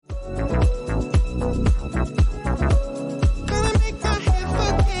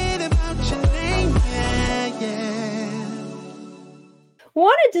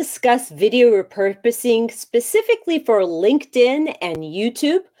to discuss video repurposing specifically for LinkedIn and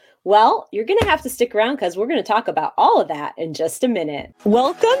YouTube? Well, you're going to have to stick around because we're going to talk about all of that in just a minute.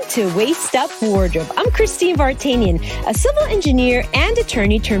 Welcome to Waist Up Wardrobe. I'm Christine Vartanian, a civil engineer and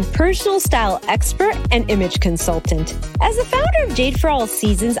attorney turned personal style expert and image consultant. As the founder of Jade for All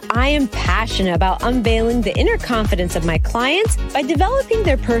Seasons, I am passionate about unveiling the inner confidence of my clients by developing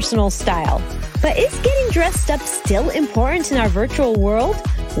their personal style. But is getting dressed up still important in our virtual world?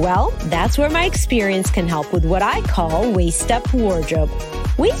 Well, that's where my experience can help with what I call Waist Up Wardrobe.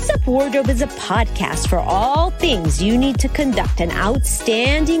 Waist Up Wardrobe is a podcast for all things you need to conduct an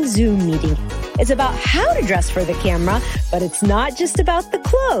outstanding Zoom meeting. It's about how to dress for the camera, but it's not just about the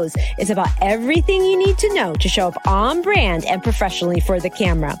clothes. It's about everything you need to know to show up on brand and professionally for the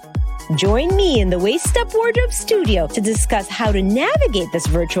camera. Join me in the Waist Up Wardrobe studio to discuss how to navigate this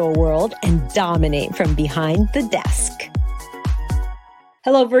virtual world and dominate from behind the desk.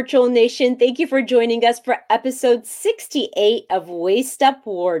 Hello, Virtual Nation. Thank you for joining us for episode 68 of Waist Up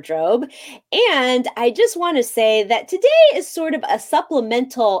Wardrobe. And I just want to say that today is sort of a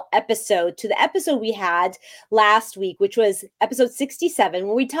supplemental episode to the episode we had last week, which was episode 67,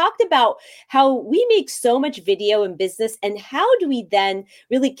 when we talked about how we make so much video in business and how do we then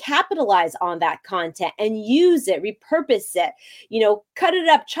really capitalize on that content and use it, repurpose it, cut it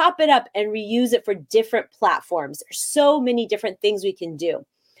up, chop it up, and reuse it for different platforms. There's so many different things we can do.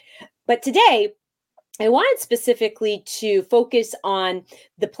 But today, I wanted specifically to focus on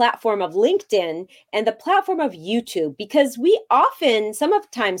the platform of LinkedIn and the platform of YouTube, because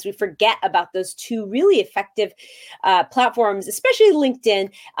sometimes we forget about those two really effective platforms, especially LinkedIn.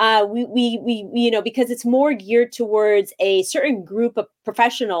 Because it's more geared towards a certain group of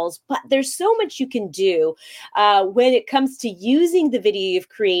professionals, but there's so much you can do when it comes to using the video you've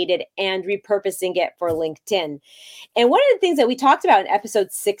created and repurposing it for LinkedIn. And one of the things that we talked about in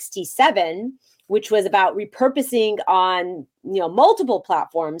episode 67, which was about repurposing on multiple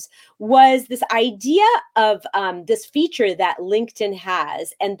platforms, was this idea of this feature that LinkedIn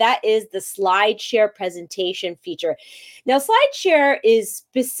has, and that is the slide share presentation feature. Now, slide share is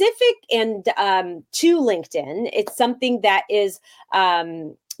specific and to LinkedIn. It's something that is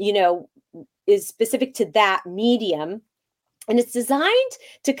specific to that medium. And it's designed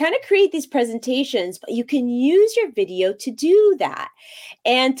to kind of create these presentations, but you can use your video to do that.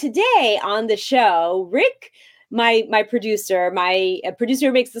 And today on the show, Rick, my producer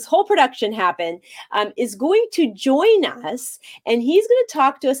who makes this whole production happen, is going to join us, and he's going to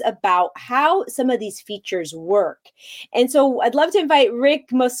talk to us about how some of these features work. And so I'd love to invite Rick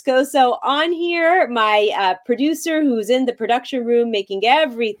Moscoso on here, my producer who's in the production room making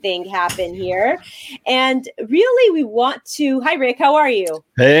everything happen here. And really, we want to. Hi, Rick. How are you?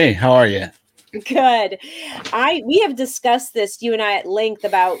 Hey, how are you? Good. We have discussed this, you and I, at length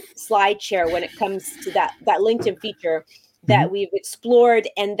about SlideShare when it comes to that LinkedIn feature that we've explored,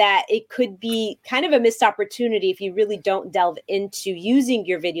 and that it could be kind of a missed opportunity if you really don't delve into using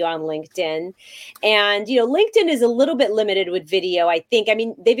your video on LinkedIn. And, LinkedIn is a little bit limited with video, I think. I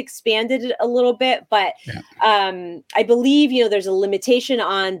mean, they've expanded it a little bit, but I believe, there's a limitation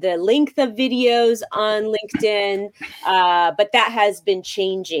on the length of videos on LinkedIn, but that has been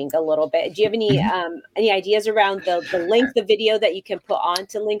changing a little bit. Do you have any ideas around the length of video that you can put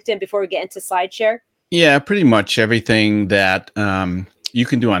onto LinkedIn before we get into SlideShare? Yeah, pretty much everything that you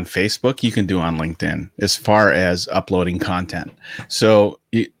can do on Facebook, you can do on LinkedIn as far as uploading content. So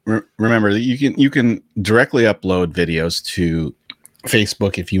remember that you can directly upload videos to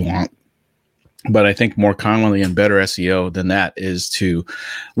Facebook if you want. But I think more commonly and better SEO than that is to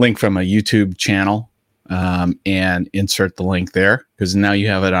link from a YouTube channel and insert the link there, because now you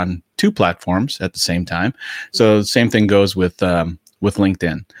have it on two platforms at the same time. So the same thing goes with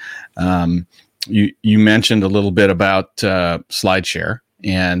LinkedIn. You mentioned a little bit about SlideShare,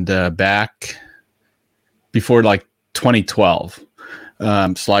 and back before 2012,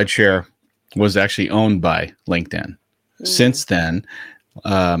 SlideShare was actually owned by LinkedIn. Since then,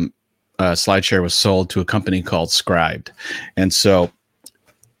 SlideShare was sold to a company called Scribed, and so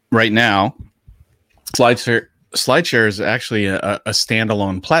right now, SlideShare is actually a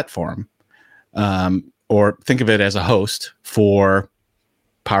standalone platform, or think of it as a host for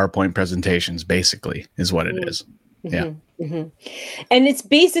PowerPoint presentations, basically, is what it is. Yeah. And it's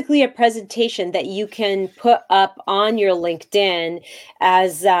basically a presentation that you can put up on your LinkedIn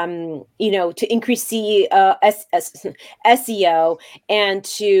as, to increase SEO and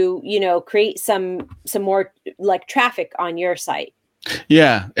to, create some more traffic on your site.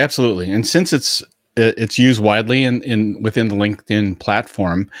 Yeah, absolutely. And since it's used widely within the LinkedIn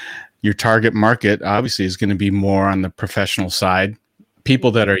platform, your target market obviously is going to be more on the professional side,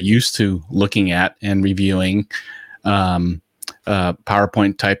 people that are used to looking at and reviewing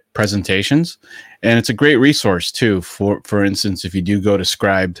PowerPoint type presentations. And it's a great resource too. For instance, if you do go to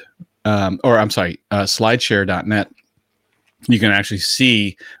slideshare.net, you can actually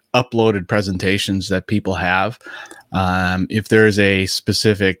see uploaded presentations that people have. If there's a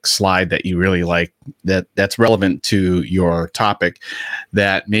specific slide that you really like that's relevant to your topic,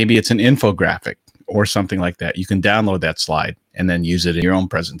 that maybe it's an infographic or something like that, you can download that slide and then use it in your own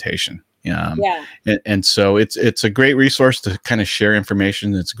presentation. And so it's a great resource to kind of share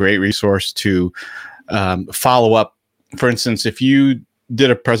information. It's a great resource to follow up. For instance, if you did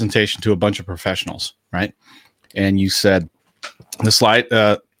a presentation to a bunch of professionals, right, and you said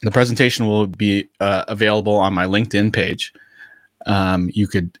the presentation will be available on my LinkedIn page, you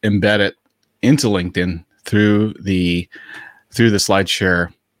could embed it into LinkedIn through the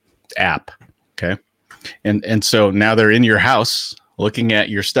SlideShare app. Okay, and so now they're in your house looking at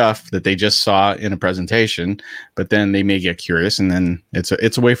your stuff that they just saw in a presentation, but then they may get curious, and then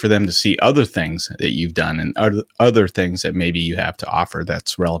it's a way for them to see other things that you've done and other things that maybe you have to offer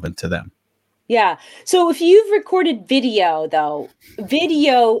that's relevant to them. Yeah. So if you've recorded video, though,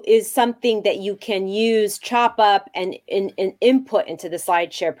 video is something that you can use, chop up, and input into the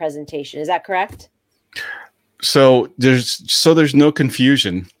SlideShare presentation. Is that correct? So there's no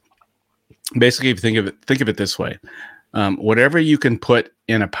confusion. Basically, if you think of it this way. Whatever you can put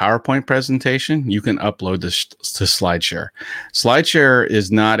in a PowerPoint presentation, you can upload this to SlideShare. SlideShare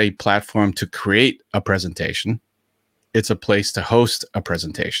is not a platform to create a presentation. It's a place to host a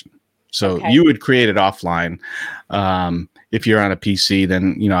presentation. So you would create it offline. If you're on a PC,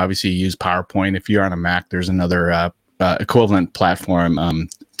 then obviously you use PowerPoint. If you're on a Mac, there's another equivalent platform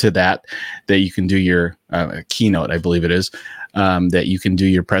to that you can do your Keynote, I believe it is, that you can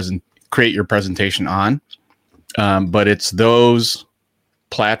do create your presentation on. But it's those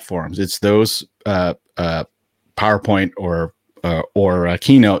platforms, it's those PowerPoint or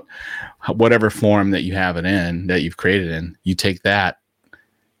Keynote, whatever form that you have it in, that you've created in, you take that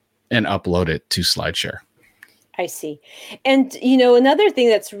and upload it to SlideShare. I see. And, another thing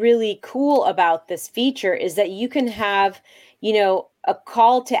that's really cool about this feature is that you can have, a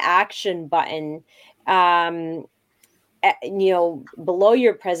call to action button, below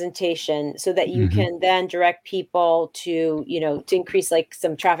your presentation, so that you can then direct people to increase like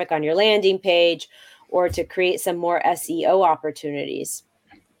some traffic on your landing page, or to create some more SEO opportunities.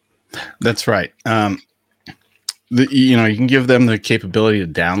 That's right. You can give them the capability to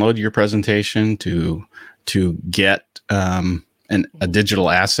download your presentation, to get a digital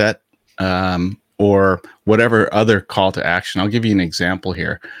asset, or whatever other call to action. I'll give you an example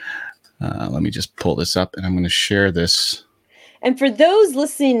here. Let me just pull this up, and I'm going to share this. And for those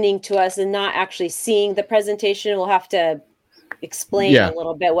listening to us and not actually seeing the presentation, we'll have to explain a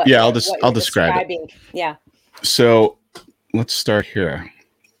little bit what. Yeah, I'll describe it. Yeah. So let's start here.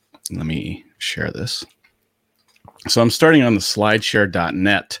 Let me share this. So I'm starting on the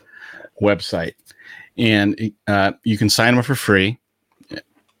slideshare.net website, and you can sign up for free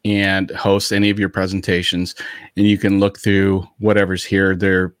and host any of your presentations, and you can look through whatever's here.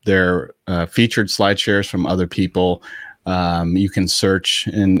 They're featured SlideShares from other people. You can search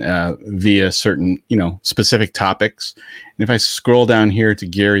via certain specific topics. And if I scroll down here to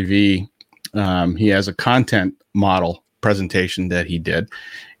Gary V, he has a content model presentation that he did,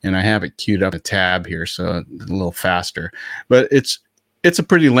 and I have it queued up a tab here, so a little faster. But it's a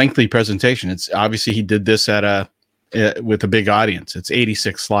pretty lengthy presentation. It's obviously he did this with a big audience. It's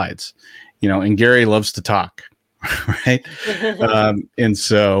 86 slides, and Gary loves to talk, right? And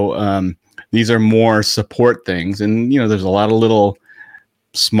so these are more support things, and there's a lot of little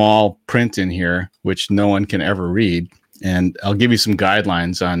small print in here which no one can ever read. And I'll give you some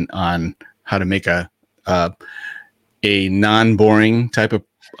guidelines on how to make a non-boring type of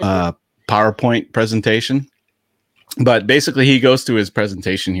PowerPoint presentation. But basically, he goes through his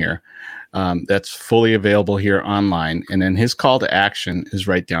presentation here. That's fully available here online. And then his call to action is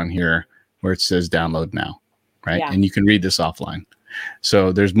right down here where it says download now, right? Yeah. And you can read this offline.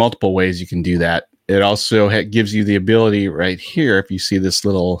 So there's multiple ways you can do that. It also gives you the ability right here, if you see this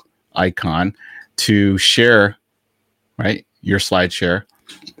little icon, to share, right, your SlideShare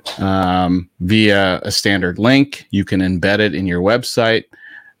via a standard link. You can embed it in your website,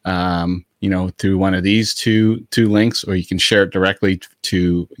 through one of these two links, or you can share it directly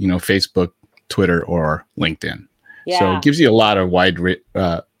to, Facebook, Twitter, or LinkedIn. Yeah. So it gives you a lot of wide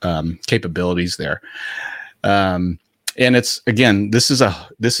capabilities there. And it's, again, this is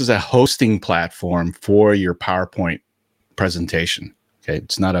a hosting platform for your PowerPoint presentation. Okay.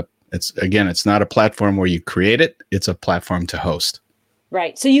 It's not a platform where you create it. It's a platform to host.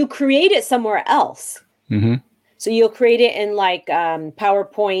 Right. So you create it somewhere else. Mm-hmm. So you'll create it in like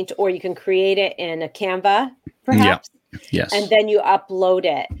PowerPoint, or you can create it in a Canva, Yeah. perhaps. Yes. And then you upload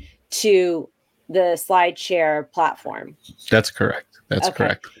it to the SlideShare platform. That's correct. That's Okay.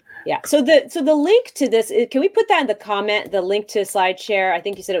 correct. Yeah. So the link to this, can we put that in the comment? The link to SlideShare. I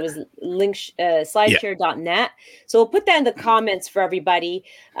think you said it was slideshare.net. So we'll put that in the comments for everybody,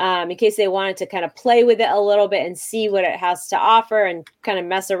 in case they wanted to kind of play with it a little bit and see what it has to offer and kind of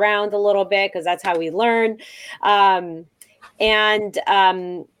mess around a little bit, because that's how we learn. And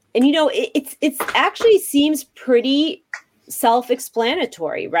you know, it's actually seems pretty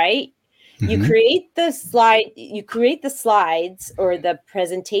self-explanatory, right? You Mm-hmm. create the slides or the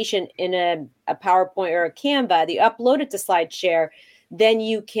presentation in a PowerPoint or a Canva, you upload it to SlideShare, then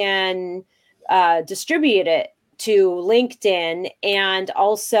you can distribute it to LinkedIn, and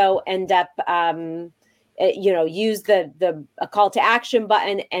also end up, you know, use the a call to action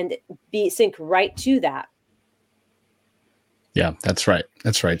button and be sync right to that. Yeah, that's right.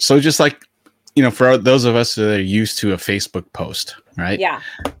 That's right. So just like, you know, for those of us that are used to a Facebook post, right? Yeah.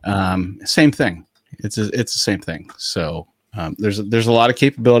 Same thing. It's the same thing. So there's a lot of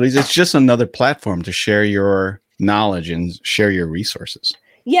capabilities. It's just another platform to share your knowledge and share your resources.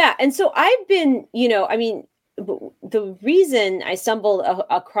 Yeah. And so I've been, you know, I mean, the reason I stumbled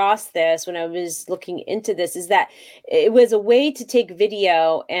across this when I was looking into this is that it was a way to take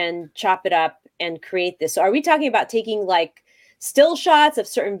video and chop it up and create this. So are we talking about taking like still shots of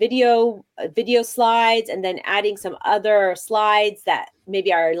certain video slides and then adding some other slides that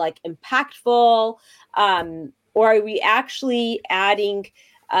maybe are like impactful, or are we actually adding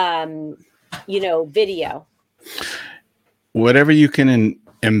you know, video? Whatever you can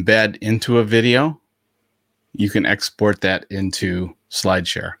embed into a video, you can export that into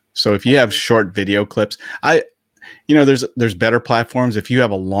SlideShare. So if you have short video clips, you know, there's better platforms. If you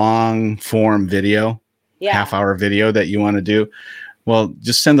have a long form video, half-hour video that you want to do, well,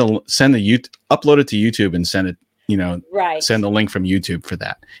 just upload it to YouTube and send it, you know, send the link from YouTube for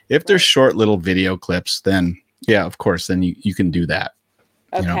that. If there's short little video clips, then yeah, of course, then you can do that.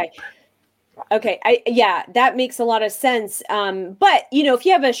 Okay. You know? Okay. Yeah, that makes a lot of sense. But you know, if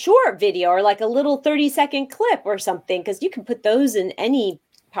you have a short video or like a little 30-second clip or something, because you can put those in any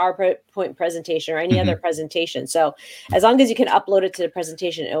PowerPoint presentation or any other presentation. So as long as you can upload it to the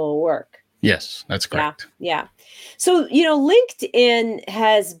presentation, it will work. Yes, that's correct. Yeah. So, you know, LinkedIn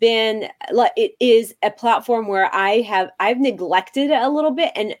has been, it is a platform where I've neglected it a little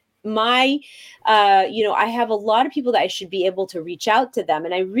bit, and my, you know, I have a lot of people that I should be able to reach out to them.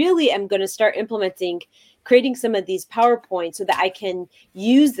 And I really am going to start creating some of these PowerPoints so that I can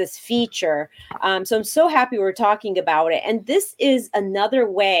use this feature. So I'm so happy we're talking about it. And this is another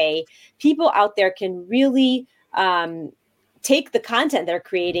way people out there can really, take the content they're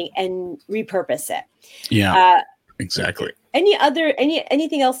creating and repurpose it. Yeah, exactly.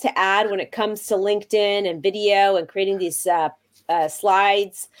 Anything else to add when it comes to LinkedIn and video and creating these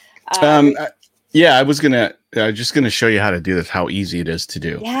slides? Yeah, I was just gonna show you how to do this, how easy it is to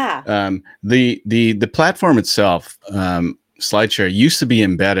do. Yeah. The platform itself, SlideShare, used to be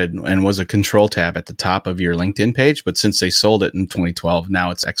embedded and was a control tab at the top of your LinkedIn page, but since they sold it in 2012, now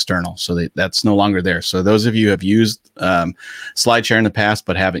it's external, so that's no longer there. So those of you who have used SlideShare in the past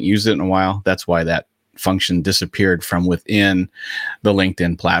but haven't used it in a while, that's why that function disappeared from within the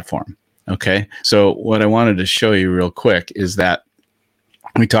LinkedIn platform. Okay, so what I wanted to show you real quick is that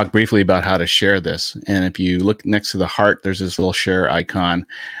we talked briefly about how to share this. And if you look next to the heart, there's this little share icon.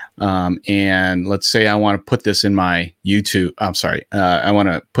 And let's say I want to put this in my I want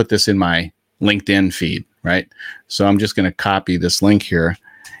to put this in my LinkedIn feed, right? So I'm just going to copy this link here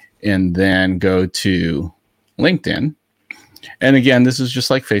and then go to LinkedIn. And again, this is just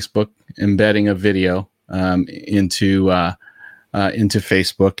like Facebook, embedding a video into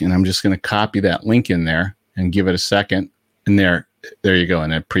Facebook. And I'm just going to copy that link in there and give it a second. And there you go.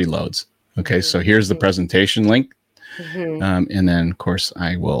 And it preloads. Okay. So here's the presentation link. And then of course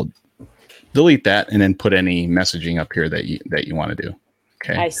I will delete that and then put any messaging up here that you want to do.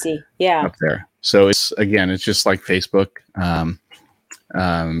 Okay. I see. Yeah. Up there. So it's just like Facebook.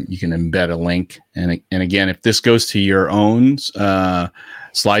 You can embed a link. And again, if this goes to your own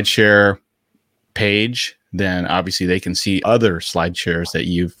SlideShare page, then obviously they can see other SlideShares that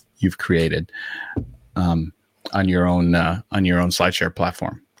you've created on your own SlideShare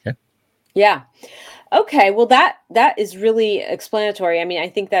platform. Okay. Yeah. Okay. Well, that is really explanatory. I mean, I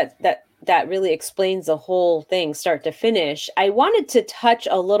think that really explains the whole thing, start to finish. I wanted to touch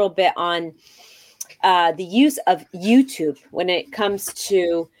a little bit on the use of YouTube when it comes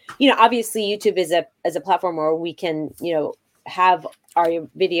to, obviously YouTube is a platform where we can, have our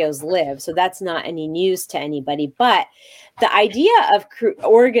videos live. So that's not any news to anybody. But the idea of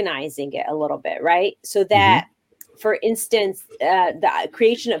organizing it a little bit, right? So that, for instance, the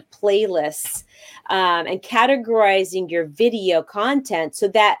creation of playlists and categorizing your video content so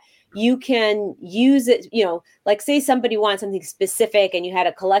that you can use it, like say somebody wants something specific and you had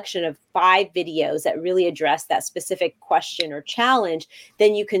a collection of 5 videos that really address that specific question or challenge,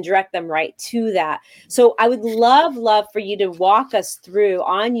 then you can direct them right to that. So I would love for you to walk us through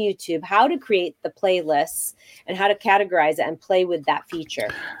on YouTube how to create the playlists and how to categorize it and play with that feature.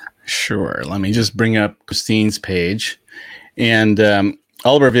 Sure. Let me just bring up Christine's page. And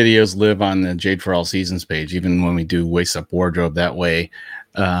all of our videos live on the Jade for All Seasons page, even when we do Waist Up Wardrobe. That way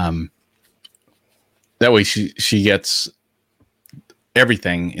she gets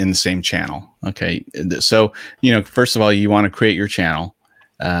everything in the same channel. Okay. So, first of all, you want to create your channel.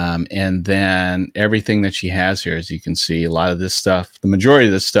 And then everything that she has here, as you can see, a lot of this stuff, the majority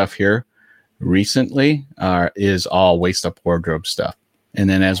of this stuff here recently is all Waist Up Wardrobe stuff. And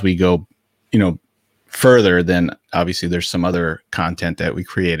then as we go, further, then obviously there's some other content that we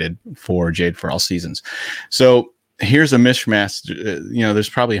created for Jade for All Seasons. So here's a mishmash. There's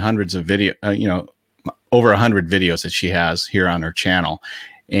probably hundreds of video, over 100 videos that she has here on her channel.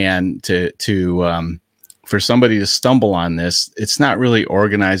 And for somebody to stumble on this, it's not really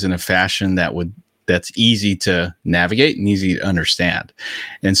organized in a fashion that's easy to navigate and easy to understand.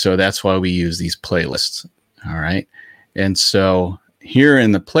 And so that's why we use these playlists. All right. And so here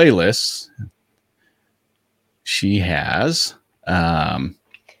in the playlists, she has and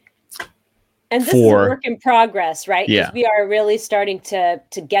this is a work in progress, right? Yeah. We are really starting to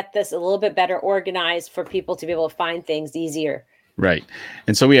get this a little bit better organized for people to be able to find things easier. Right.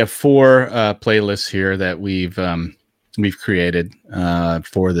 And so we have 4 playlists here that we've created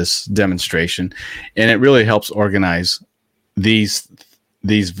for this demonstration. And it really helps organize these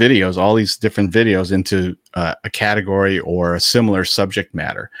videos, all these different videos, into a category or a similar subject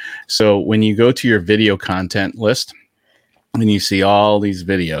matter. So when you go to your video content list and you see all these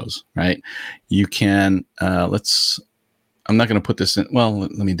videos, right, you can, I'm not going to put this in. Well,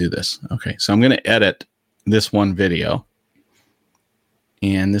 let me do this. Okay. So I'm going to edit this one video.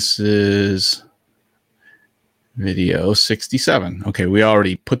 And this is video 67. Okay, we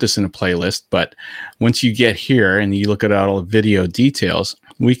already put this in a playlist, but once you get here and you look at all the video details,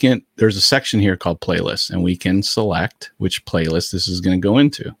 there's a section here called playlists, and we can select which playlist this is going to go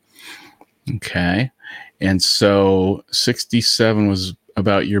into. Okay, and so 67 was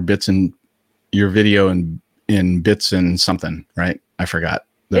about your video in bits and something, right? I forgot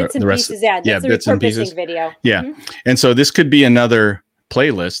the rest. Pieces, yeah, that's the bits and pieces video. Yeah, and so this could be another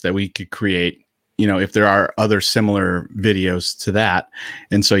playlist that we could create, if there are other similar videos to that.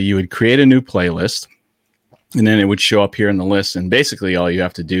 And so you would create a new playlist, and then it would show up here in the list. And basically all you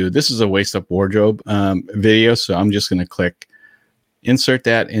have to do, this is a Waist Up Wardrobe video. So I'm just going to click insert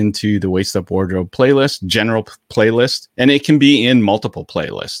that into the Waist Up Wardrobe playlist, general playlist, and it can be in multiple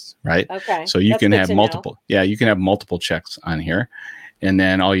playlists, right? Okay. So you can have multiple. Yeah, you can have multiple checks on here. And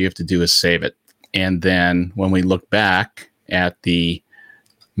then all you have to do is save it. And then when we look back at the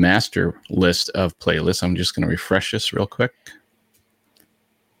master list of playlists, I'm just going to refresh this real quick.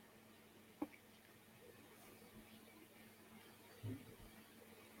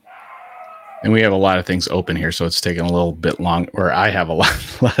 And we have a lot of things open here, so it's taking a little bit long, or I have a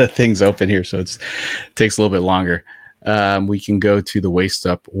lot of things open here, so it takes a little bit longer. We can go to the Waist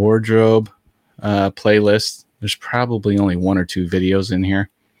Up Wardrobe playlist. There's probably only 1 or 2 videos in here.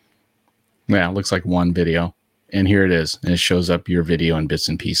 Yeah, it looks like 1 video. And here it is. And it shows up your video in bits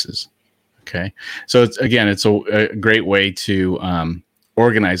and pieces. Okay. So it's a great way to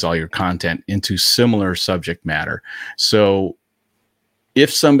organize all your content into similar subject matter. So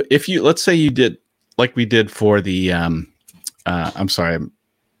if you, let's say you did like we did for the, the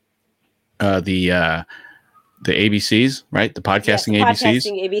ABCs, right? The podcasting ABCs.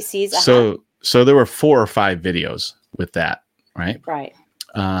 Podcasting ABCs. So there were 4 or 5 videos with that, right? Right.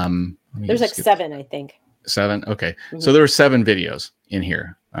 There's like 7, I think. 7. Okay. So there were 7 videos in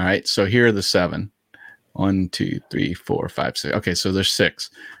here. All right. So here are the 7. 1, 2, 3, 4, 5, 6. Okay. So there's 6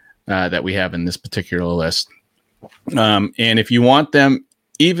 that we have in this particular list. And if you want them,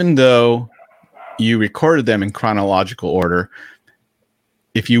 even though you recorded them in chronological order,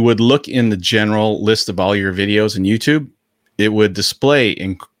 if you would look in the general list of all your videos in YouTube, it would display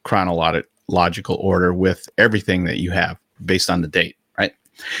in chronological order with everything that you have based on the date.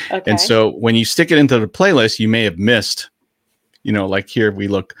 Okay. And so when you stick it into the playlist, you may have missed, like here we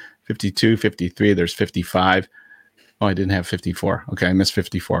look 52, 53, there's 55. Oh, I didn't have 54. Okay, I missed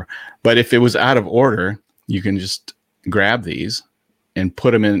 54. But if it was out of order, you can just grab these and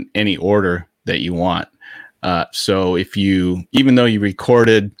put them in any order that you want. So if even though you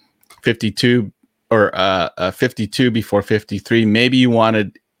recorded 52 or 52 before 53, maybe you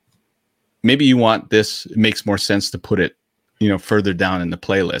want this, it makes more sense to put it, further down in the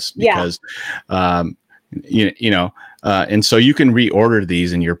playlist because, and so you can reorder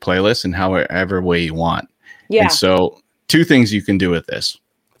these in your playlist in however way you want. Yeah. And so two things you can do with this.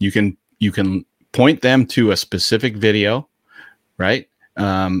 You can point them to a specific video, right?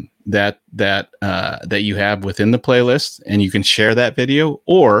 That you have within the playlist, and you can share that video,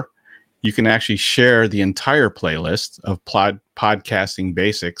 or you can actually share the entire playlist of podcasting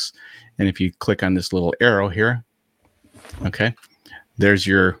basics. And if you click on this little arrow here, okay, there's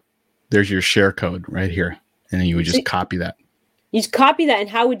your share code right here. And then you would just copy that. You just copy that, and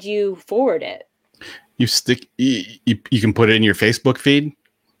how would you forward it? You can put it in your Facebook feed.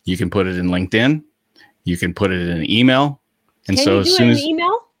 You can put it in LinkedIn. You can put it in an email. And can so you do as soon it in as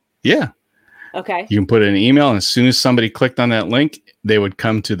email? Yeah. Okay. You can put it in an email, and as soon as somebody clicked on that link, they would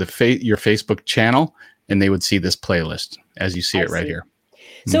come to your Facebook channel, and they would see this playlist as you see it right here.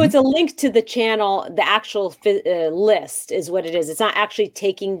 So it's a link to the channel. The actual list is what it is. It's not actually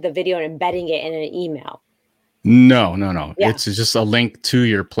taking the video and embedding it in an email. No. Yeah. It's just a link to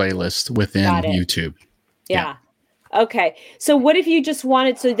your playlist within YouTube. Yeah. Okay. So what if you just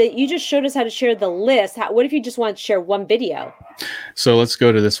wanted, so that you just showed us how to share the list. What if you just wanted to share one video? So let's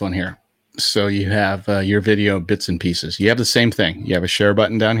go to this one here. So you have your video bits and pieces. You have the same thing. You have a share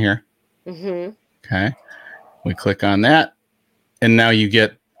button down here. Mm-hmm. Okay. We click on that, and now you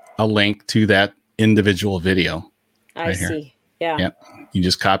get a link to that individual video. I see. Yeah. Yep. You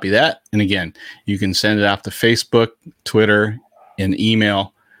just copy that. And again, you can send it off to Facebook, Twitter, and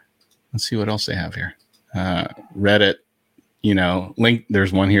email. Let's see what else they have here. Reddit, link.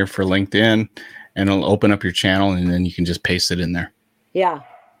 There's one here for LinkedIn, and it'll open up your channel, and then you can just paste it in there. Yeah.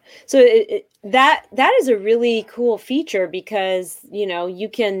 So that is a really cool feature because, you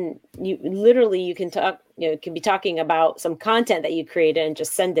can talk, can be talking about some content that you created and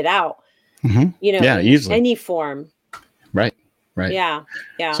just send it out, easily. Any form. Right. Yeah.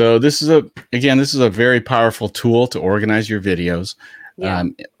 So this is a very powerful tool to organize your videos.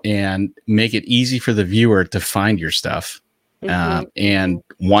 And make it easy for the viewer to find your stuff, and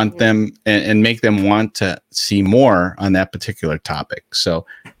want them and make them want to see more on that particular topic. So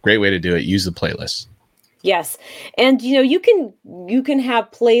great way to do it. Use the playlist. Yes. And, you can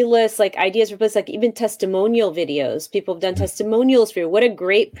have playlists, like ideas for playlists, like even testimonial videos. People have done testimonials for you. What a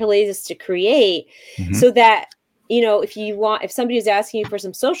great playlist to create so that, if somebody is asking you for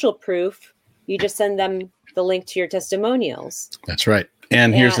some social proof, you just send them the link to your testimonials. That's right.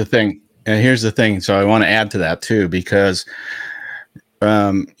 And here's the thing. So I want to add to that too, because,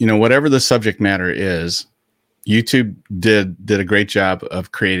 whatever the subject matter is, YouTube did a great job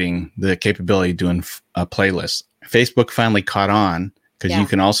of creating the capability of doing a playlist. Facebook finally caught on because you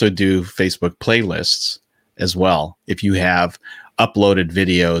can also do Facebook playlists as well if you have uploaded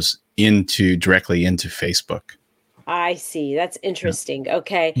videos directly into Facebook. I see. That's interesting. Yeah.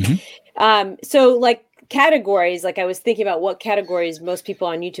 Okay. So like categories, like I was thinking about what categories most people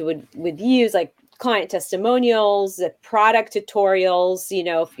on YouTube would use, like client testimonials, product tutorials,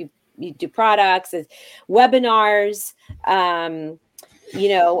 if you do products, webinars,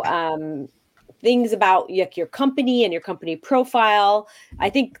 things about your company and your company profile. I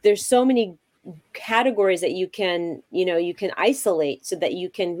think there's so many categories that you can isolate so that you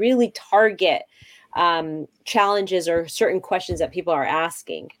can really target challenges or certain questions that people are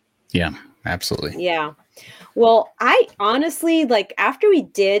asking. Yeah, absolutely. Yeah. Well, I honestly, after we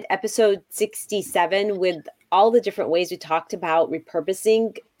did episode 67 with all the different ways we talked about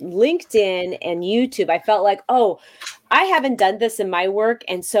repurposing LinkedIn and YouTube, I felt like, I haven't done this in my work.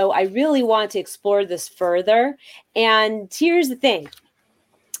 And so I really want to explore this further. And here's the thing.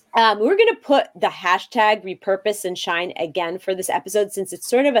 We're going to put the hashtag repurpose and shine again for this episode, since it's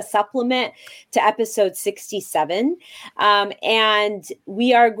sort of a supplement to episode 67. And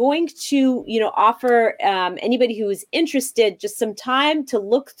we are going to, offer anybody who is interested just some time to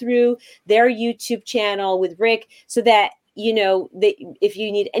look through their YouTube channel with Rick so that, if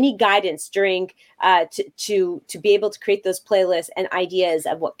you need any guidance during to be able to create those playlists and ideas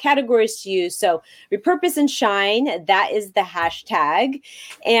of what categories to use. So repurpose and shine, that is the hashtag.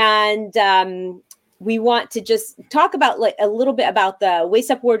 And we want to just talk about a little bit about the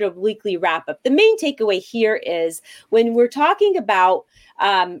Waist Up Wardrobe Weekly Wrap Up. The main takeaway here is when we're talking about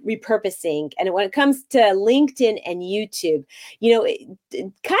repurposing, and when it comes to LinkedIn and YouTube,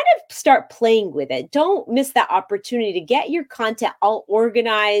 it kind of start playing with it. Don't miss that opportunity to get your content all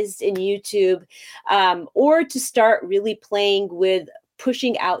organized in YouTube, or to start really playing with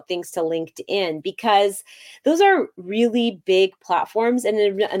pushing out things to LinkedIn, because those are really big platforms and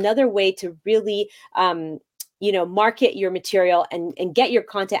another way to really market your material and get your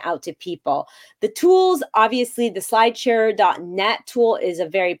content out to people. The tools, obviously, the slideshare.net tool is a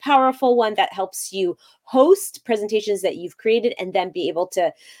very powerful one that helps you host presentations that you've created and then be able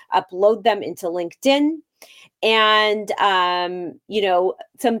to upload them into LinkedIn. And,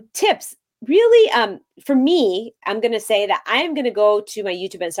 some tips. Really, for me, I'm going to say that I'm going to go to my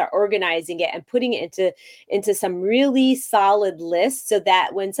YouTube and start organizing it and putting it into some really solid lists, so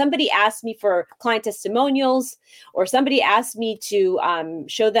that when somebody asks me for client testimonials, or somebody asks me to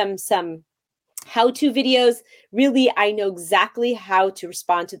show them some how-to videos, really, I know exactly how to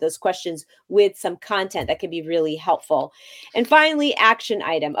respond to those questions with some content that can be really helpful. And finally, action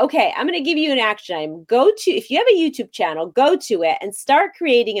item. Okay, I'm going to give you an action item. If you have a YouTube channel, go to it and start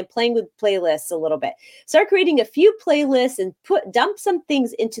creating and playing with playlists a little bit. Start creating a few playlists and dump some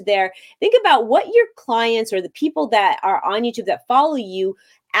things into there. Think about what your clients or the people that are on YouTube that follow you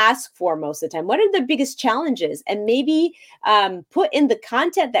ask for most of the time. What are the biggest challenges? And maybe put in the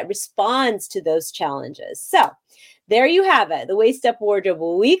content that responds to those challenges. So there you have it, the Waist Up Wardrobe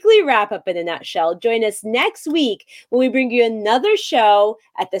weekly wrap up in a nutshell. Join us next week when we bring you another show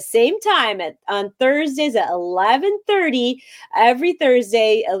at the same time on Thursdays at 11:30, every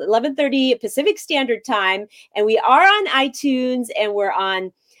Thursday, 11:30 Pacific Standard Time. And we are on iTunes and we're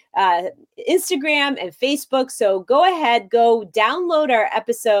on Instagram and Facebook. So go ahead, go download our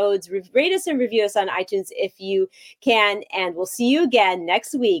episodes, rate us and review us on iTunes if you can. And we'll see you again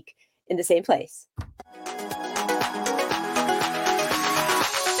next week in the same place.